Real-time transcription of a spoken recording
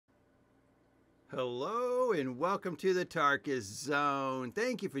Hello and welcome to the Tarkus Zone.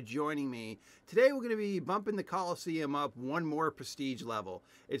 Thank you for joining me. Today we're going to be bumping the Coliseum up one more prestige level.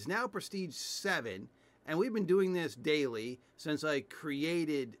 It's now prestige 7 and we've been doing this daily since I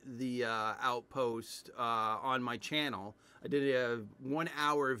created the Outpost on my channel. I did a 1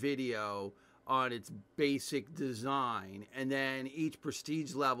 hour video on its basic design, and then each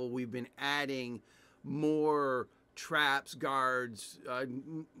prestige level we've been adding more traps, guards,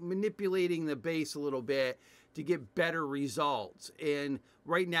 manipulating the base a little bit to get better results. And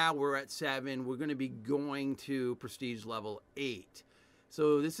right now we're at 7. We're going to be going to prestige level 8.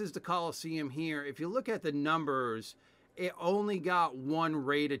 So this is the Coliseum here. If you look at the numbers, it only got 1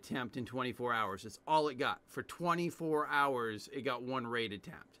 raid attempt in 24 hours. That's all it got. For 24 hours, it got 1 raid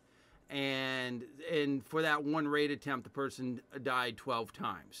attempt. And for that 1 raid attempt, the person died 12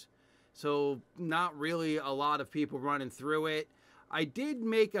 times. So not really a lot of people running through it. I did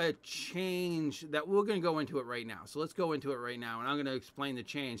make a change that we're going to go into it right now. So let's go into it right now, and I'm going to explain the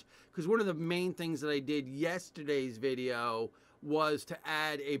change. Because one of the main things that I did yesterday's video was to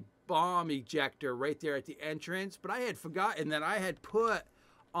add a bomb ejector right there at the entrance. But I had forgotten that I had put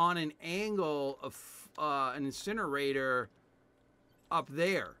on an angle of an incinerator up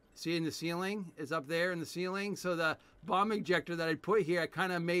there. See in the ceiling? It's up there in the ceiling. So the bomb ejector that I put here, I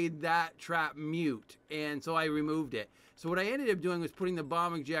kind of made that trap mute. And so I removed it. So what I ended up doing was putting the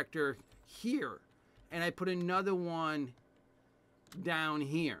bomb ejector here. And I put another one down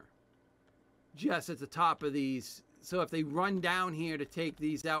here. Just at the top of these. So if they run down here to take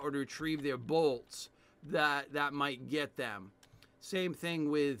these out or to retrieve their bolts, that might get them. Same thing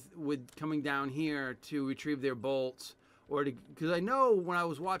with coming down here to retrieve their bolts. Or because I know when I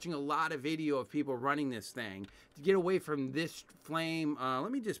was watching a lot of video of people running this thing, to get away from this flame,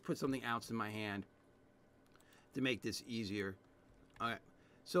 let me just put something else in my hand to make this easier. All right.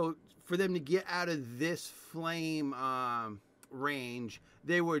 So for them to get out of this flame range,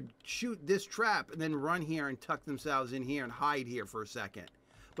 they would shoot this trap and then run here and tuck themselves in here and hide here for a second.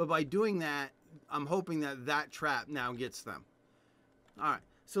 But by doing that, I'm hoping that that trap now gets them. All right.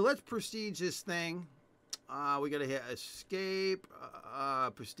 So let's prestige this thing. We got to hit escape,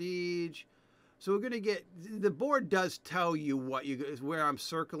 prestige. So we're going to get, the board does tell you what you, where I'm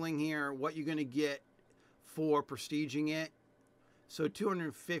circling here, what you're going to get for prestiging it. So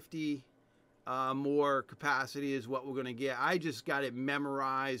 250 more capacity is what we're going to get. I just got it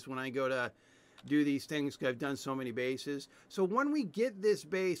memorized when I go to do these things because I've done so many bases. So when we get this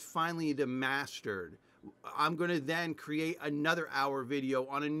base finally to mastered, I'm going to then create another hour video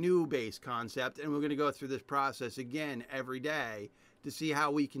on a new base concept, and we're going to go through this process again every day to see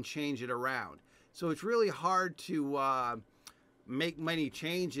how we can change it around. So it's really hard to make many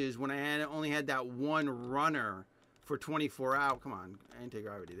changes when I only had that one runner for 24 hours. Come on,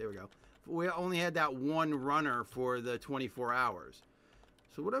 anti-gravity, there we go. We only had that one runner for the 24 hours.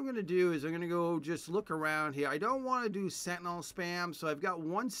 So what I'm going to do is I'm going to go just look around here. I don't want to do sentinel spam, so I've got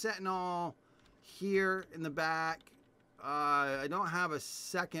one sentinel here in the back. I don't have a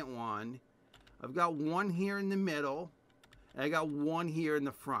second one. I've got one here in the middle, and I got one here in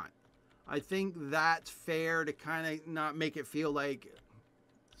the front. I think that's fair to kind of not make it feel like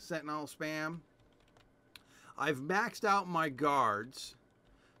sentinel spam. I've maxed out my guards,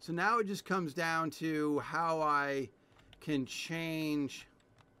 so now it just comes down to how I can change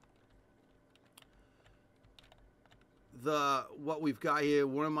what we've got here.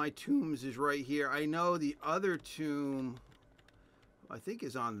 One of my tombs is right here. I know the other tomb, I think,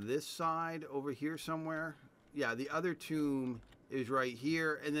 is on this side over here somewhere. Yeah, the other tomb is right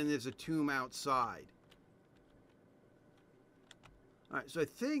here, and then there's a tomb outside. All right, so I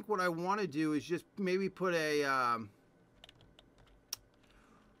think what I want to do is just maybe put a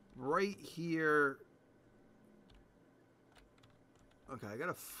right here. Okay, I got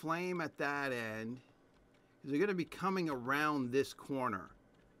a flame at that end. They're going to be coming around this corner.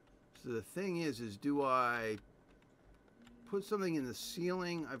 So the thing is do I put something in the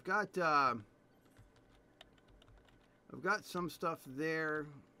ceiling? I've got some stuff there.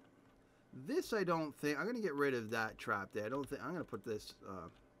 This I don't think I'm going to get rid of that trap there. I don't think I'm going to put this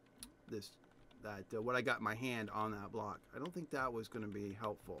what I got in my hand on that block. I don't think that was going to be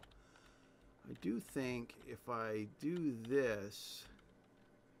helpful. I do think if I do this,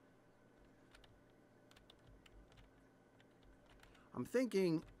 I'm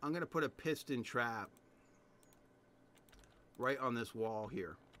thinking I'm going to put a piston trap right on this wall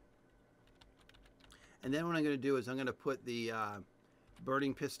here. And then what I'm going to do is I'm going to put the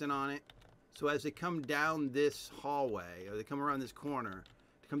burning piston on it. So as they come down this hallway, or they come around this corner,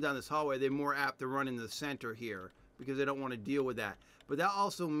 to come down this hallway, they're more apt to run in the center here. because I don't want to deal with that. But that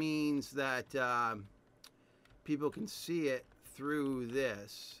also means that people can see it through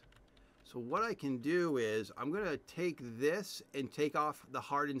this. So what I can do is I'm going to take this and take off the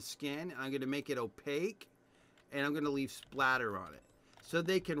hardened skin, and I'm going to make it opaque, and I'm going to leave splatter on it. So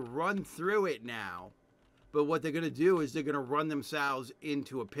they can run through it now, but what they're going to do is they're going to run themselves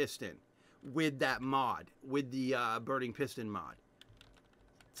into a piston with that mod, with the burning piston mod.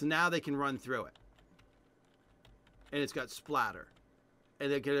 So now they can run through it, and it's got splatter,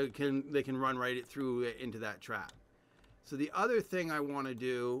 and they can run right through it into that trap. So the other thing I want to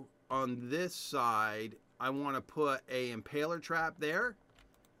do on this side, I want to put a impaler trap there.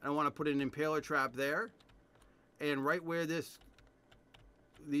 I want to put an impaler trap there, and right where these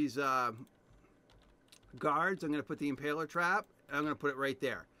guards, I'm going to put the impaler trap, and I'm going to put it right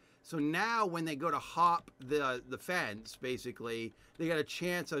there. So now when they go to hop the fence, basically, they got a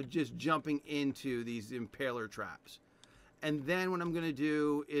chance of just jumping into these impaler traps. And then what I'm going to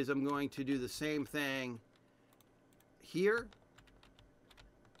do is I'm going to do the same thing here.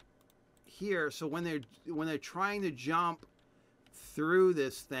 So when they're trying to jump through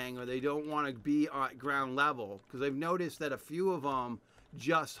this thing, or they don't want to be at ground level, because I've noticed that a few of them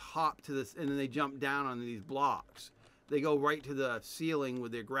just hop to this and then they jump down on these blocks. They go right to the ceiling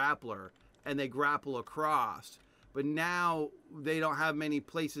with their grappler and they grapple across. But now they don't have many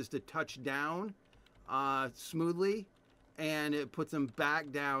places to touch down smoothly, and it puts them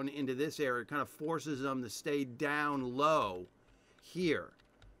back down into this area. It kind of forces them to stay down low here,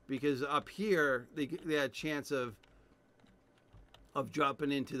 because up here they had a chance of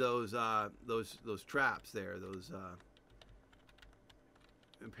dropping into those traps there, those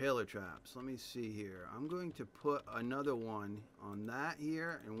impaler traps. Let me see here. I'm going to put another one on that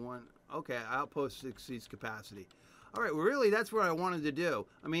here, and one. Okay, Outpost exceeds capacity. All right, well, really, that's what I wanted to do.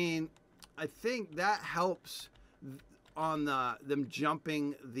 I mean, I think that helps on them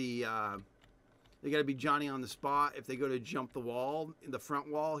jumping the. They got to be Johnny on the spot if they go to jump the wall, the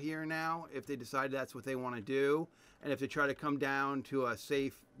front wall here now, if they decide that's what they want to do. And if they try to come down to a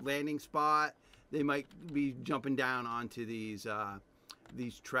safe landing spot, they might be jumping down onto these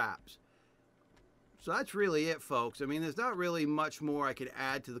traps. So that's really it, folks. I mean, there's not really much more I could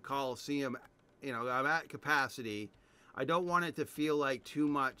add to the Coliseum. You know, I'm at capacity. I don't want it to feel like too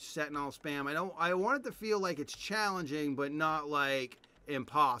much Sentinel spam. I want it to feel like it's challenging, but not like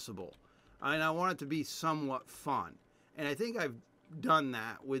impossible. And I want it to be somewhat fun. And I think I've done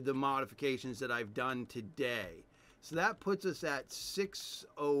that with the modifications that I've done today. So that puts us at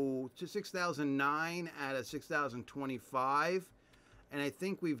 6,009 out of 6,025. And I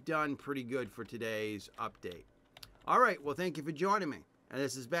think we've done pretty good for today's update. All right, well, thank you for joining me. And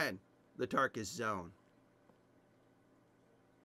this has been the Tarkus Zone.